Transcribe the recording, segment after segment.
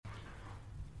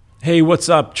Hey, what's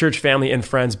up, church family and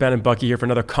friends? Ben and Bucky here for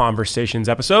another Conversations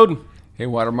episode. Hey,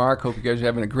 Watermark. Hope you guys are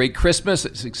having a great Christmas.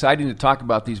 It's exciting to talk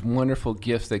about these wonderful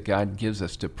gifts that God gives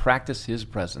us to practice His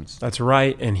presence. That's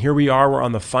right. And here we are. We're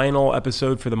on the final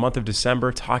episode for the month of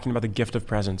December, talking about the gift of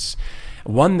presence.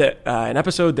 An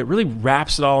episode that really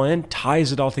wraps it all in,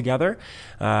 ties it all together.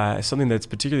 Something that's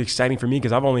particularly exciting for me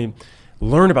because I've only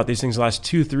learned about these things the last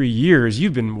 2-3 years.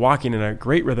 You've been walking in a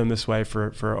great rhythm this way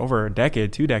for over a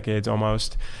decade, 2 decades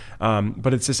almost.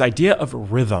 But it's this idea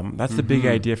of rhythm. That's the big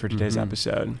idea for today's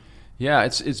episode. Yeah,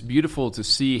 it's beautiful to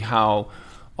see how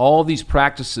all these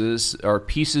practices are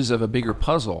pieces of a bigger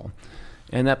puzzle.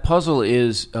 And that puzzle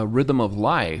is a rhythm of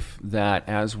life that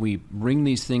as we bring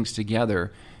these things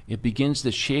together, it begins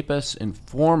to shape us and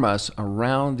form us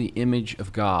around the image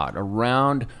of God,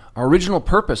 around our original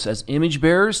purpose as image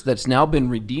bearers that's now been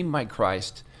redeemed by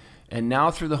Christ. And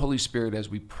now through the Holy Spirit, as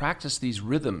we practice these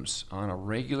rhythms on a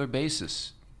regular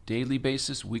basis, daily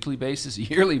basis, weekly basis,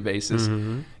 yearly basis,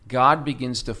 God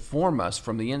begins to form us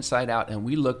from the inside out, and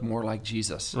we look more like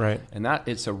Jesus. Right. And that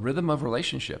it's a rhythm of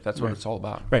relationship. That's what it's all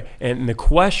about. Right. And the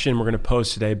question we're going to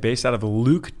pose today, based out of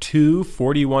Luke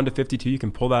 2:41-52, you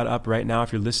can pull that up right now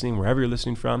if you're listening, wherever you're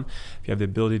listening from, if you have the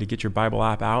ability to get your Bible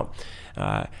app out.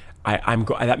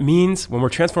 That means when we're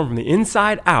transformed from the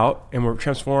inside out and we're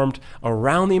transformed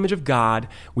around the image of God,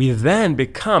 we then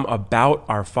become about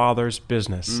our Father's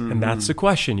business. And that's the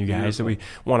question, you guys, that we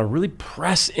want to really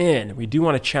press in. We do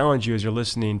want to challenge you as you're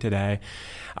listening today.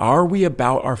 Are we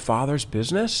about our Father's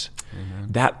business? Amen.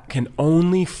 That can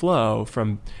only flow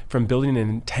from building an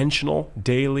intentional,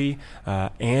 daily,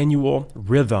 annual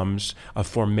rhythms of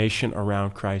formation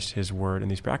around Christ, His Word, and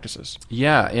these practices.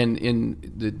 Yeah, and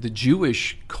in the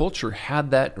Jewish culture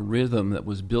had that rhythm that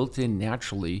was built in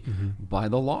naturally by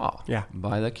the law,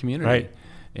 by the community. Right.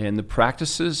 And the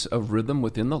practices of rhythm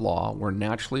within the law were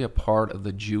naturally a part of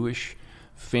the Jewish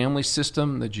family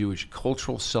system, the Jewish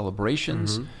cultural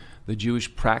celebrations, the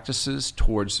Jewish practices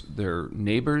towards their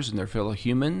neighbors and their fellow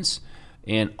humans,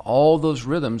 and all those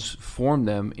rhythms form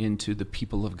them into the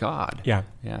people of God. Yeah.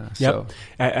 So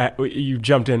you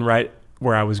jumped in right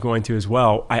where I was going to as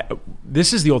well.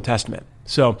 This is the Old Testament.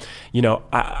 So,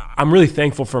 I'm really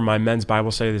thankful for my men's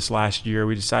Bible study this last year.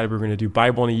 We decided we were going to do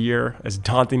Bible in a year, as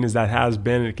daunting as that has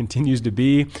been, and it continues to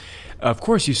be. Of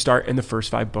course, you start in the first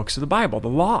 5 books of the Bible, the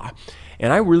law.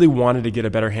 And I really wanted to get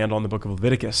a better handle on the book of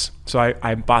Leviticus. So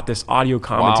I bought this audio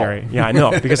commentary. Wow. Yeah, I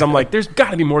know, because I'm like, there's got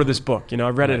to be more to this book.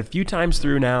 I've read it a few times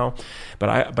through now,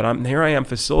 but here I am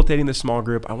facilitating this small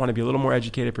group. I want to be a little more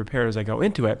educated, prepared as I go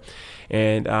into it.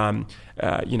 And,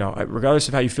 regardless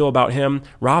of how you feel about him,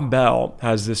 Rob Bell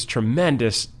has this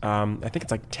tremendous, I think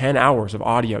it's like 10 hours of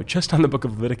audio just on the book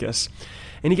of Leviticus.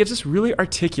 And he gives this really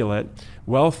articulate,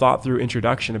 well thought through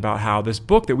introduction about how this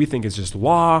book that we think is just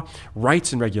law,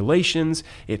 rights and regulations,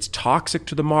 it's toxic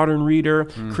to the modern reader.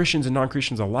 Christians and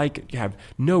non-Christians alike have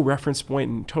no reference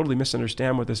point and totally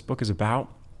misunderstand what this book is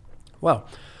about. Well,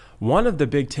 one of the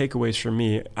big takeaways for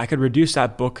me, I could reduce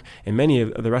that book and many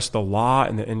of the rest of the law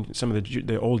and some of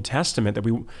the Old Testament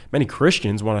that many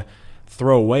Christians want to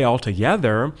throw away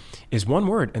altogether, is one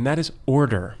word, and that is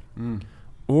order.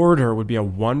 Order would be a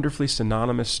wonderfully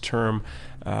synonymous term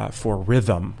for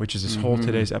rhythm, which is this whole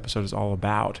today's episode is all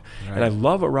about. Right. And I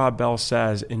love what Rob Bell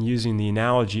says in using the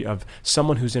analogy of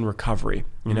someone who's in recovery,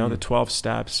 the 12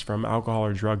 steps from alcohol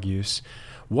or drug use.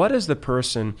 What is the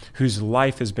person whose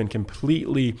life has been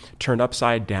completely turned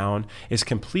upside down, is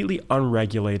completely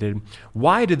unregulated?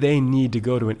 Why do they need to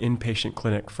go to an inpatient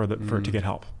clinic to get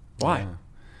help? Why? Yeah.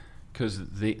 Because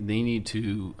they need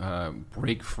to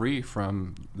break free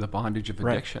from the bondage of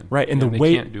addiction. Right. And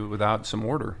they can't do it without some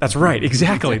order. That's right,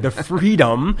 exactly. The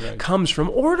freedom comes from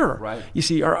order. Right. You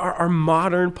see, our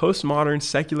modern, postmodern,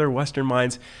 secular Western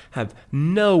minds have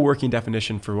no working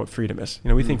definition for what freedom is.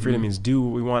 We think freedom means do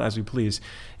what we want as we please.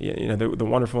 The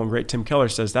wonderful and great Tim Keller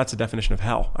says that's the definition of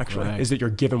hell, actually, is that you're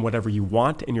given whatever you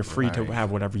want and you're free to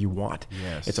have whatever you want.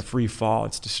 Yes. It's a free fall.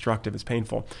 It's destructive. It's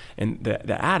painful. And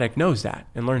the addict knows that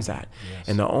and learns that. Yes.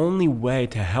 And the only way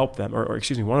to help them,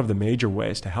 one of the major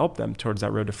ways to help them towards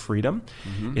that road to freedom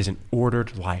is an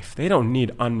ordered life. They don't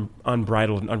need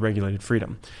unbridled and unregulated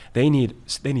freedom. They need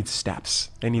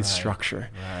steps. They need structure.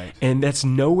 Right. And that's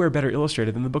nowhere better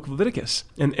illustrated than the book of Leviticus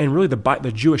and really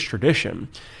the Jewish tradition.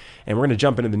 And we're going to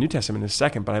jump into the New Testament in a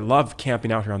second, but I love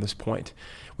camping out here on this point.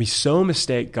 We so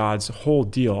mistake God's whole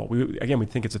deal. We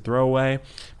think it's a throwaway.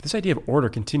 But this idea of order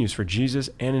continues for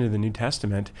Jesus and into the New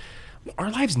Testament.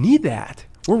 Our lives need that.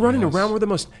 We're running Yes. around. We're the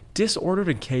most disordered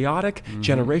and chaotic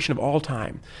generation of all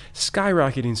time.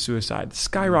 Skyrocketing suicide,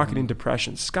 skyrocketing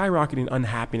depression, skyrocketing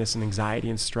unhappiness and anxiety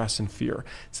and stress and fear.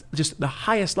 It's just the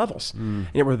highest levels. And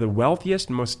yet we're the wealthiest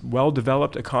and most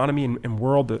well-developed economy and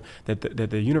world that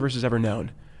the universe has ever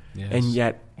known. Yes. And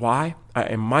yet, why?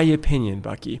 In my opinion,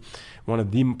 Bucky, one of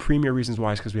the premier reasons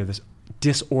why is because we have this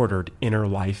disordered inner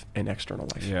life and external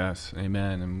life. Yes,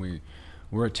 amen. And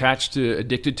we're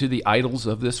addicted to the idols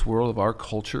of this world, of our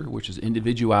culture, which is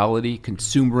individuality,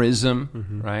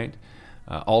 consumerism, right?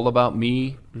 All about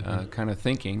me kind of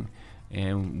thinking.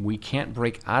 And we can't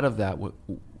break out of that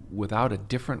without a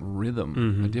different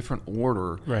rhythm, a different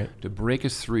order to break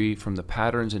us free from the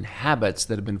patterns and habits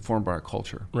that have been formed by our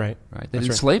culture. Right. That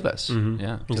enslave us.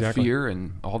 Yeah. Exactly. To fear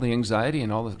and all the anxiety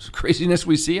and all the craziness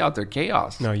we see out there,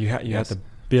 chaos. No, you have to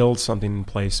build something in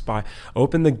place by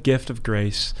open the gift of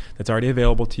grace that's already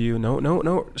available to you.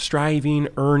 No striving,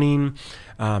 earning.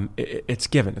 It's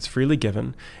given. It's freely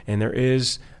given, and there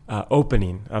is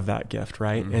opening of that gift,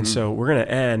 right? And so we're going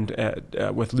to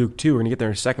end with Luke 2. We're going to get there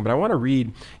in a second, but I want to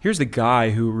read. Here's the guy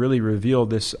who really revealed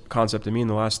this concept to me in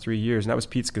the last 3 years, and that was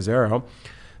Pete Scazzaro.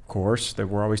 Of course, that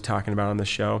we're always talking about on this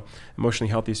show, emotionally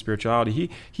healthy spirituality.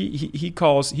 He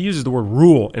uses the word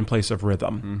rule in place of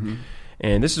rhythm.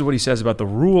 And this is what he says about the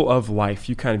rule of life.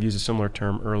 You kind of used a similar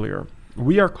term earlier.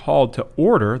 We are called to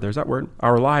order, there's that word,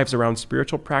 our lives around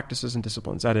spiritual practices and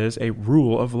disciplines. That is a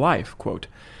rule of life, quote,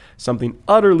 something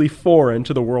utterly foreign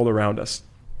to the world around us.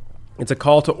 It's a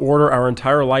call to order our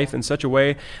entire life in such a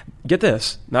way, get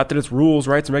this, not that it's rules,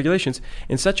 rights, and regulations,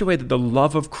 in such a way that the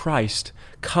love of Christ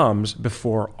comes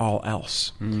before all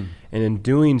else. And in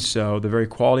doing so, the very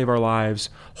quality of our lives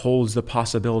holds the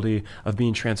possibility of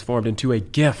being transformed into a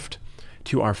gift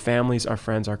to our families, our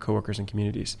friends, our coworkers, and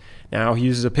communities. Now, he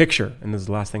uses a picture, and this is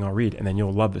the last thing I'll read, and then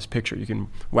you'll love this picture. You can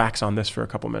wax on this for a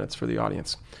couple minutes for the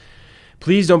audience.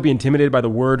 Please don't be intimidated by the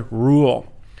word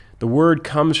rule. The word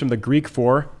comes from the Greek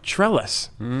for trellis.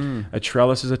 A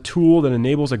trellis is a tool that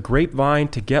enables a grapevine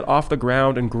to get off the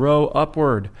ground and grow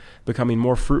upward, becoming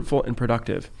more fruitful and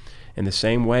productive. In the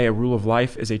same way, a rule of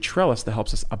life is a trellis that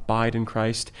helps us abide in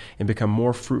Christ and become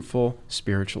more fruitful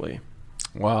spiritually.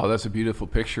 Wow, that's a beautiful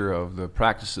picture of the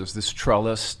practices, this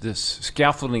trellis, this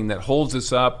scaffolding that holds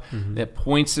us up, that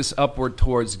points us upward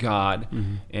towards God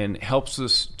and helps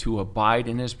us to abide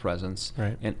in His presence.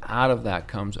 Right. And out of that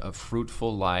comes a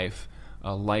fruitful life,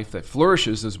 a life that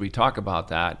flourishes as we talk about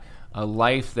that, a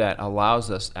life that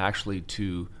allows us actually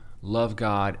to love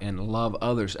God and love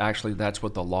others. Actually, that's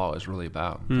what the law is really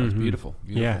about. That's beautiful.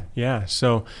 Yeah.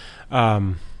 So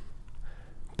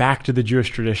back to the Jewish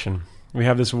tradition. We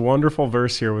have this wonderful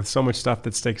verse here with so much stuff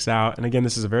that sticks out. And again,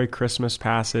 this is a very Christmas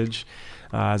passage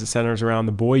as it centers around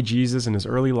the boy Jesus and his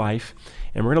early life.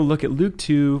 And we're going to look at Luke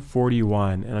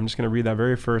 2:41. And I'm just going to read that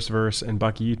very first verse. And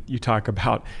Bucky, you talk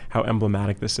about how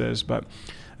emblematic this is. But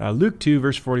Luke 2,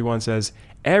 verse 41 says,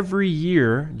 every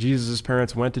year Jesus'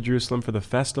 parents went to Jerusalem for the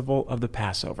festival of the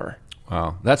Passover.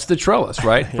 Wow. That's the trellis,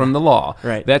 right? From the law.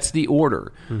 Right. That's the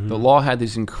order. The law had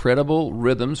these incredible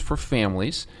rhythms for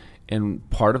families. And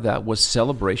part of that was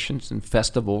celebrations and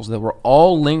festivals that were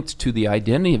all linked to the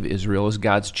identity of Israel as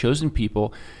God's chosen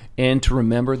people and to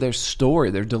remember their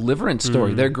story, their deliverance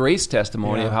story, their grace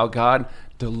testimony of how God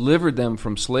delivered them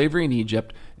from slavery in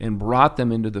Egypt and brought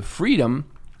them into the freedom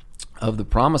of the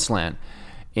promised land.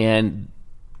 And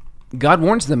God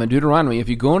warns them in Deuteronomy, if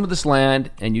you go into this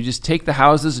land and you just take the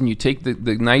houses and you take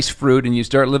the nice fruit and you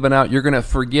start living out, you're going to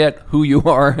forget who you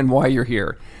are and why you're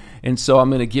here. And so I'm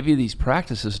going to give you these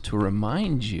practices to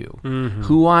remind you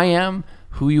who I am,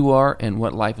 who you are, and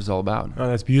what life is all about. Oh,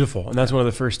 that's beautiful. And that's one of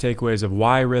the first takeaways of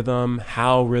why rhythm,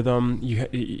 how rhythm.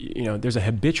 You know, there's a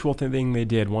habitual thing they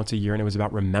did once a year, and it was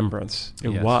about remembrance.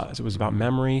 It was about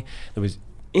memory. It was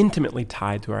intimately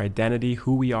tied to our identity,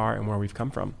 who we are, and where we've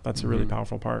come from. That's a really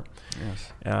powerful part.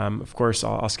 Yes. Of course,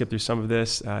 I'll skip through some of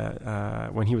this.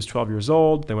 When he was 12 years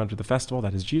old, they went to the festival.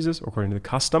 That is Jesus, according to the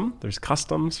custom. There's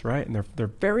customs, right? And they're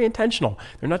very intentional.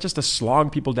 They're not just to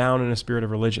slog people down in a spirit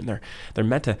of religion. They're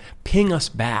meant to ping us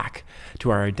back to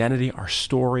our identity, our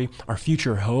story, our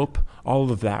future hope. All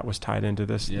of that was tied into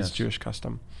this Jewish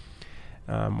custom.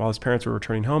 While his parents were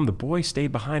returning home, the boy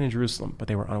stayed behind in Jerusalem, but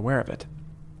they were unaware of it.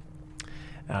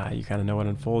 You kind of know what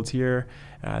unfolds here.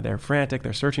 They're frantic.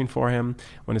 They're searching for him.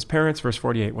 Verse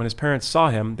 48, when his parents saw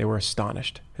him, they were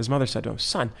astonished. His mother said to him,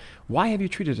 son, why have you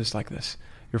treated us like this?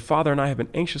 Your father and I have been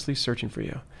anxiously searching for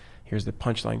you. Here's the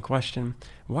punchline question.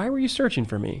 Why were you searching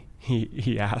for me?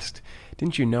 He asked.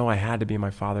 Didn't you know I had to be in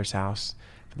my father's house?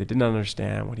 For they did not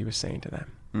understand what he was saying to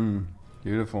them.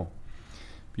 Beautiful.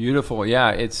 Beautiful.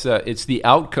 Yeah, it's the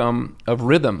outcome of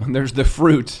rhythm. There's the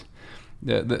fruit.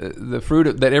 The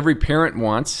fruit that every parent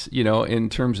wants, in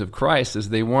terms of Christ, is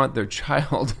they want their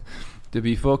child to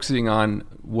be focusing on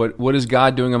what is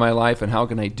God doing in my life and how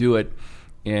can I do it,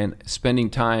 and spending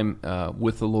time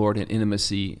with the Lord in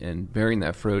intimacy and bearing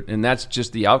that fruit. And that's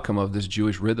just the outcome of this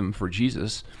Jewish rhythm for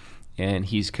Jesus. And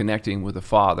he's connecting with the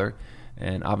Father.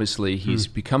 And obviously he's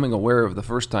becoming aware of the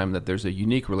first time that there's a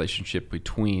unique relationship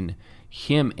between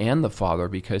him and the Father,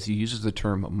 because he uses the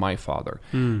term my Father.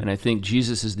 And I think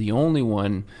Jesus is the only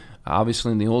one.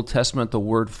 Obviously in the Old Testament the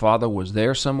word Father was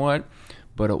there somewhat,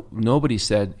 but nobody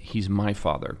said he's my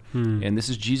Father. And this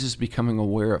is Jesus becoming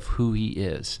aware of who he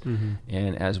is.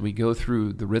 And as we go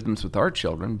through the rhythms with our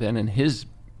children, Ben and his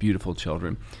beautiful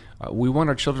children, we want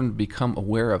our children to become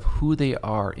aware of who they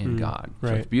are in God. Right.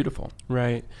 So it's beautiful.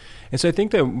 Right. And so I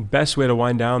think the best way to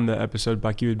wind down the episode,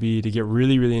 Bucky, would be to get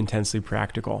really, really intensely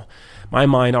practical. My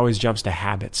mind always jumps to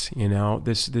habits.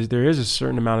 There is a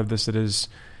certain amount of this that is,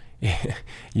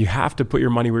 you have to put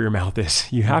your money where your mouth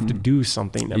is. You have to do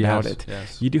something about it.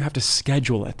 Yes. You do have to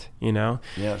schedule it,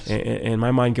 Yes. And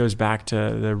my mind goes back to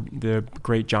the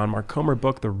great John Mark Comer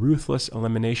book, The Ruthless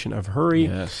Elimination of Hurry.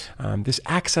 Yes. This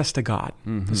access to God,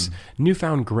 this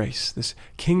newfound grace, this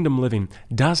kingdom living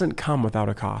doesn't come without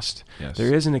a cost. Yes.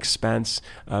 There is an expense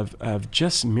of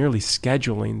just merely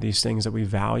scheduling these things that we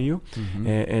value.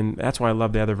 And that's why I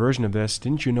love the other version of this.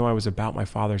 Didn't you know I was about my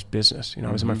Father's business?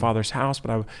 I was in my Father's house,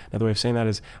 but another way of saying that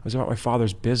is I was about my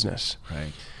Father's business.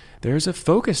 Right. There's a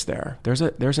focus there. There's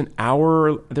a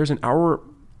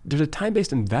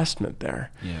time-based investment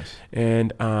there. Yes.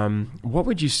 And what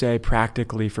would you say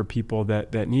practically for people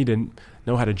that need to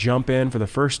know how to jump in for the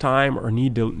first time, or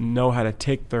need to know how to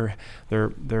take their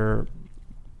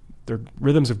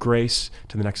rhythms of grace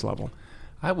to the next level?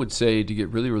 I would say, to get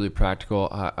really, really practical,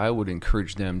 I would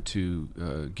encourage them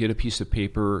to get a piece of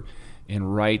paper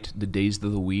and write the days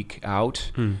of the week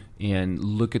out and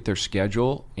look at their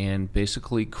schedule and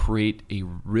basically create a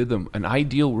rhythm, an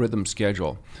ideal rhythm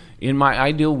schedule. In my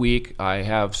ideal week, I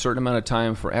have a certain amount of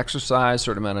time for exercise, a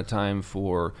certain amount of time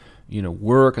for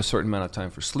work, a certain amount of time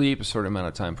for sleep, a certain amount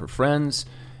of time for friends.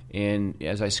 And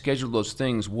as I schedule those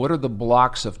things, what are the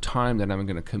blocks of time that I'm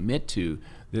going to commit to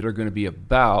that are going to be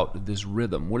about this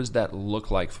rhythm? What does that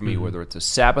look like for me? Whether it's a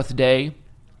Sabbath day,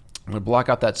 I'm going to block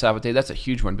out that Sabbath day. That's a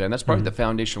huge one, Ben. That's probably the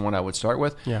foundation one I would start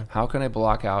with. Yeah. How can I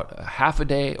block out a half a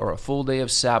day or a full day of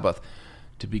Sabbath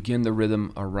to begin the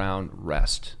rhythm around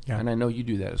rest? Yeah. And I know you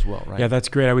do that as well, right? Yeah, that's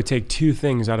great. I would take two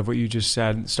things out of what you just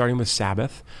said, starting with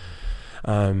Sabbath.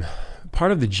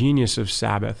 Part of the genius of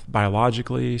Sabbath,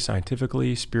 biologically,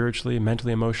 scientifically, spiritually,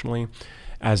 mentally, emotionally,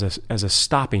 as a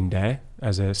stopping day,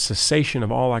 as a cessation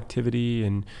of all activity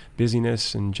and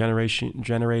busyness and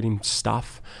generating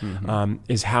stuff,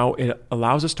 is how it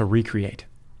allows us to recreate.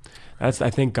 That's,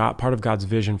 I think, part of God's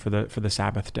vision for the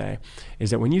Sabbath day,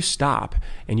 is that when you stop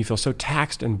and you feel so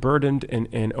taxed and burdened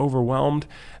and overwhelmed,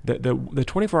 the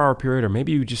 24-hour period, or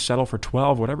maybe you just settle for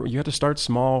 12, whatever, you have to start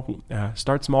small,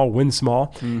 win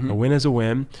small. A win is a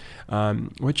win.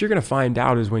 What you're going to find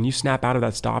out is when you snap out of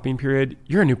that stopping period,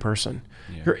 you're a new person.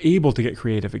 Yeah. You're able to get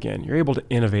creative again. You're able to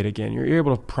innovate again. You're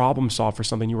able to problem solve for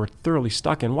something you were thoroughly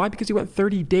stuck in. Why? Because you went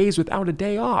 30 days without a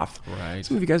day off. Right.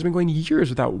 Some of you guys have been going years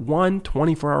without one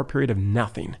 24-hour period of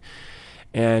nothing.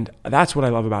 And that's what I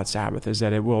love about Sabbath, is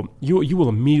that you will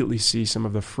immediately see some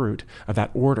of the fruit of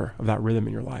that order, of that rhythm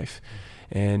in your life.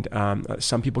 And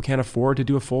some people can't afford to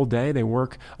do a full day. They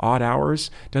work odd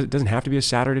hours. It doesn't have to be a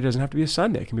Saturday. It doesn't have to be a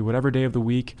Sunday. It can be whatever day of the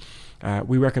week.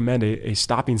 We recommend a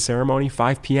stopping ceremony,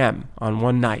 5 p.m. on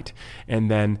one night,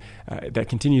 and then that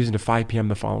continues into 5 p.m.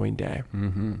 the following day.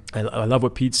 I love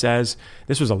what Pete says.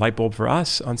 This was a light bulb for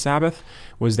us on Sabbath,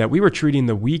 was that we were treating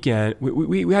the weekend.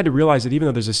 We had to realize that even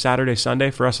though there's a Saturday,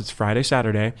 Sunday, for us it's Friday,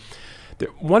 Saturday.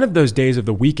 One of those days of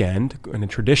the weekend in a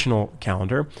traditional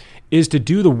calendar is to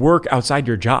do the work outside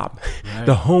your job, right.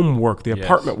 The home work, the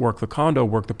apartment work, the condo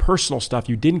work, the personal stuff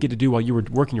you didn't get to do while you were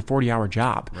working your 40-hour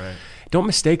job. Right. Don't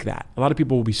mistake that. A lot of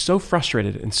people will be so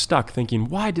frustrated and stuck thinking,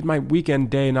 why did my weekend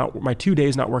day my 2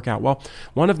 days not work out? Well,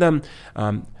 one of them,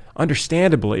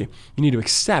 understandably, you need to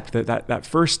accept that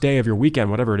first day of your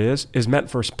weekend, whatever it is meant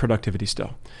for productivity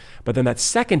still. But then that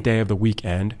second day of the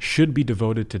weekend should be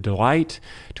devoted to delight,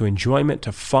 to enjoyment,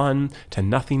 to fun, to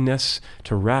nothingness,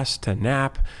 to rest, to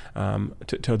nap,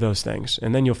 to those things.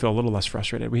 And then you'll feel a little less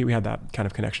frustrated. We had that kind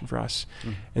of connection for us.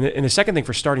 And the second thing,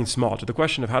 for starting small, to the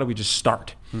question of how do we just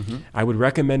start, I would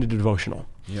recommend a devotional.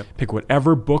 Yep. Pick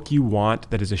whatever book you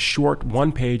want that is a short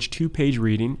 1-page, 2-page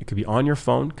reading. It could be on your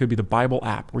phone. It could be the Bible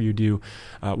app where you do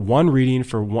one reading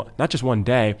for not just one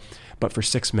day, but for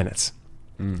 6 minutes.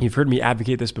 You've heard me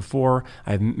advocate this before.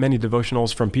 I have many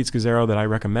devotionals from Pete Scazzaro that I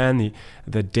recommend,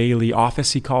 the Daily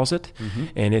Office, he calls it.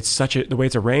 And it's the way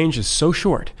it's arranged is so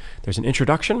short. There's an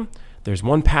introduction, there's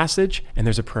one passage, and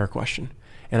there's a prayer question.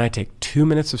 And I take 2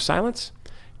 minutes of silence,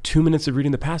 2 minutes of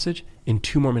reading the passage, and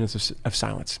 2 more minutes of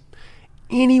silence.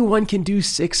 Anyone can do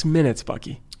 6 minutes,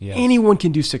 Bucky. Yes. Anyone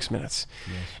can do 6 minutes.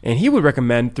 Yes. And he would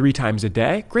recommend 3 times a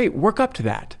day. Great, work up to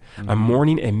that. A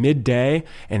morning, a midday,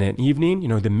 and an evening.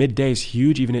 The midday is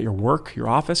huge, even at your work, your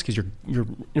office, because you're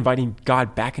inviting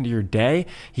God back into your day.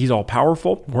 He's all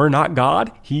powerful. We're not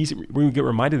God. We get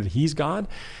reminded that He's God.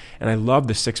 And I love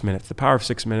the 6 minutes. The power of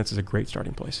 6 minutes is a great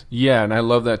starting place. Yeah, and I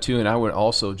love that too. And I would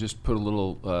also just put a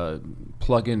little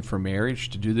plug in for marriage.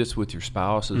 To do this with your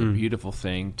spouse is a beautiful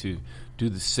thing. To do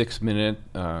the 6 minute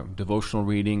devotional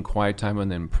reading, quiet time,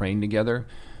 and then praying together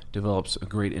develops a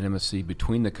great intimacy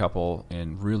between the couple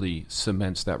and really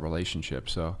cements that relationship.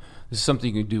 So this is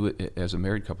something you can do as a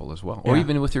married couple as well, or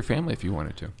even with your family if you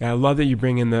wanted to. Yeah, I love that you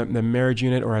bring in the marriage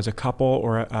unit, or as a couple,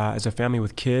 or as a family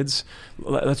with kids.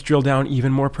 Let's drill down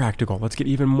even more practical. Let's get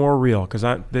even more real, because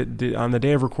on the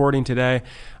day of recording today,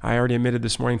 I already admitted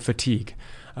this morning fatigue.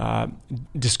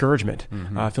 Discouragement,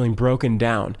 feeling broken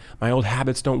down. My old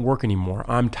habits don't work anymore.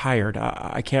 I'm tired.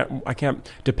 I can't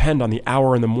depend on the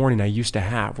hour in the morning I used to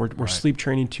have. We're sleep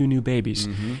training 2 new babies.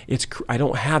 I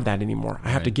don't have that anymore. I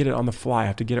have to get it on the fly. I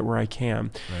have to get it where I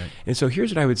can. Right. And so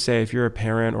here's what I would say: if you're a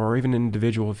parent or even an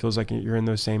individual who feels like you're in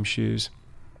those same shoes,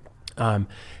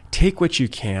 take what you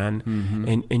can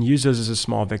and use those as a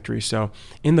small victory. So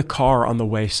in the car on the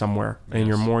way somewhere, in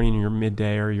your morning, your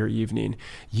midday, or your evening,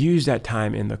 use that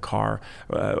time in the car.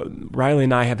 Riley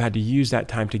and I have had to use that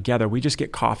time together. We just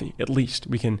get coffee, at least.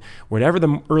 We can, whatever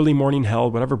the early morning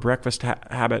held, whatever breakfast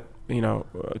habit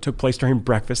took place during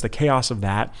breakfast, the chaos of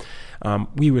that,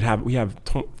 we have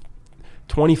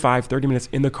 25, 30 minutes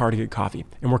in the car to get coffee,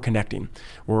 and we're connecting.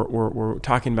 We're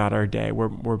talking about our day.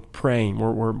 We're praying.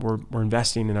 We're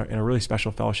investing in a really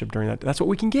special fellowship during that. That's what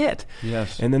we can get.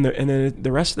 Yes. And then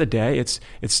the rest of the day, it's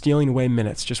stealing away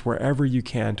minutes, just wherever you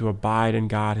can, to abide in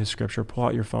God, His Scripture. Pull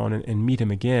out your phone and meet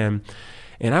Him again.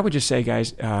 And I would just say,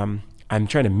 guys, I'm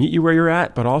trying to meet you where you're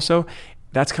at, but also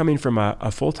that's coming from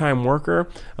a full-time worker,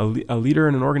 a leader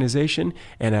in an organization,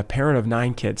 and a parent of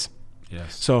 9 kids.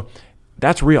 Yes. So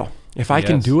that's real. If I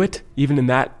can do it, even in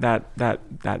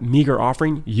that meager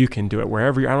offering, you can do it.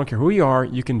 Wherever I don't care who you are,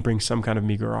 you can bring some kind of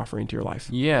meager offering to your life.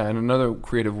 Yeah, and another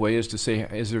creative way is to say,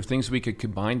 is there things we could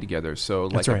combine together? So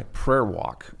like a prayer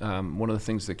walk. One of the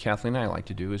things that Kathleen and I like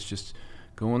to do is just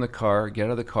go in the car, get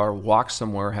out of the car, walk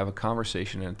somewhere, have a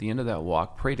conversation, and at the end of that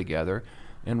walk, pray together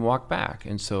and walk back.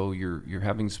 And so you're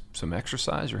having some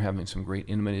exercise, you're having some great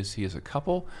intimacy as a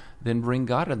couple, then bring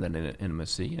God in that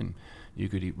intimacy, and you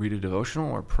could read a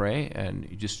devotional or pray, and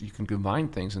you can combine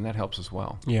things, and that helps as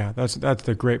well. Yeah, that's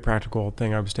the great practical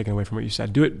thing I was taking away from what you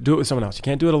said. Do it with someone else. You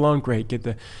can't do it alone. Great, get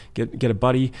a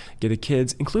buddy, get the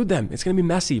kids, include them. It's going to be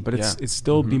messy, but it's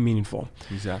still be meaningful.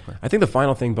 Exactly. I think the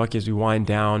final thing, Bucky, as we wind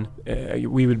down,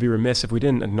 we would be remiss if we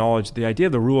didn't acknowledge the idea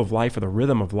of the rule of life, or the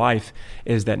rhythm of life,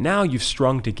 is that now you've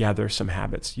strung together some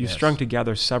habits. You've strung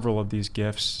together several of these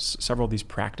gifts, several of these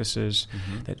practices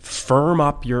that firm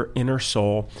up your inner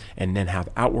soul and then have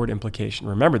outward implication.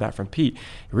 Remember that from Pete.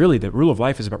 Really, the rule of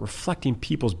life is about reflecting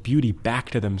people's beauty back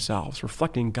to themselves,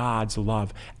 reflecting God's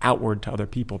love outward to other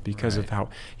people because of how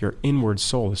your inward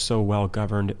soul is so well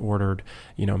governed, ordered,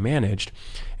 managed.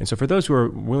 And so for those who are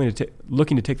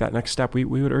looking to take that next step, we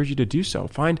would urge you to do so.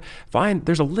 Find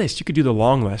there's a list. You could do the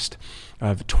long list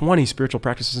of 20 spiritual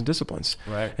practices and disciplines.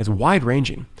 Right. It's wide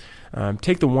ranging.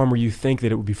 Take the one where you think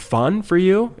that it would be fun for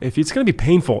you. If it's going to be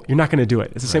painful, you're not going to do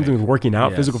it. It's the same thing with working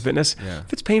out, physical fitness. Yeah.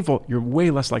 If it's painful, you're way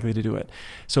less likely to do it.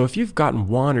 So if you've gotten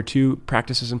 1 or 2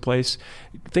 practices in place,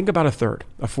 think about a third,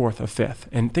 a fourth, a fifth,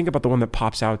 and think about the one that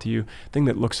pops out to you, thing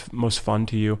that looks most fun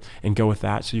to you, and go with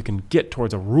that so you can get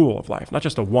towards a rule of life, not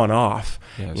just a one-off.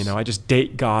 Yes. I just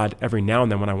date God every now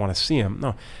and then when I want to see Him.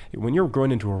 No, when you're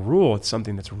growing into a rule, it's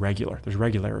something that's regular. There's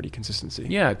regularity, consistency.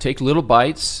 Yeah, take little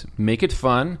bites, make it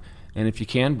fun, and if you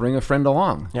can, bring a friend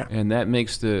along. Yeah. And that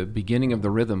makes the beginning of the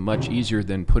rhythm much easier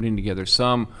than putting together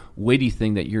some weighty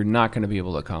thing that you're not going to be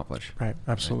able to accomplish. Right,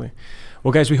 absolutely. Right.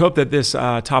 Well, guys, we hope that this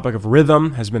topic of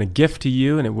rhythm has been a gift to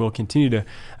you, and it will continue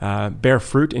to bear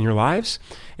fruit in your lives.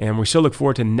 And we still look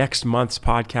forward to next month's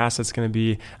podcast. That's going to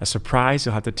be a surprise.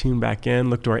 You'll have to tune back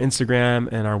in, look to our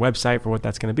Instagram and our website for what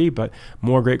that's going to be. But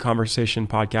more great conversation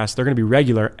podcasts. They're going to be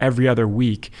regular every other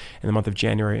week in the month of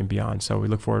January and beyond. So we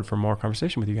look forward for more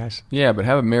conversation with you guys. Yeah, but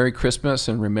have a Merry Christmas,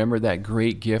 and remember that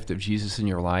great gift of Jesus in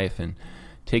your life, and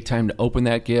take time to open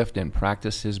that gift and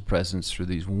practice His presence through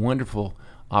these wonderful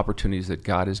opportunities that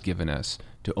God has given us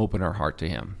to open our heart to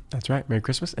Him. That's right. Merry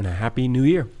Christmas and a Happy New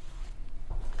Year.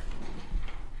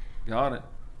 Got it.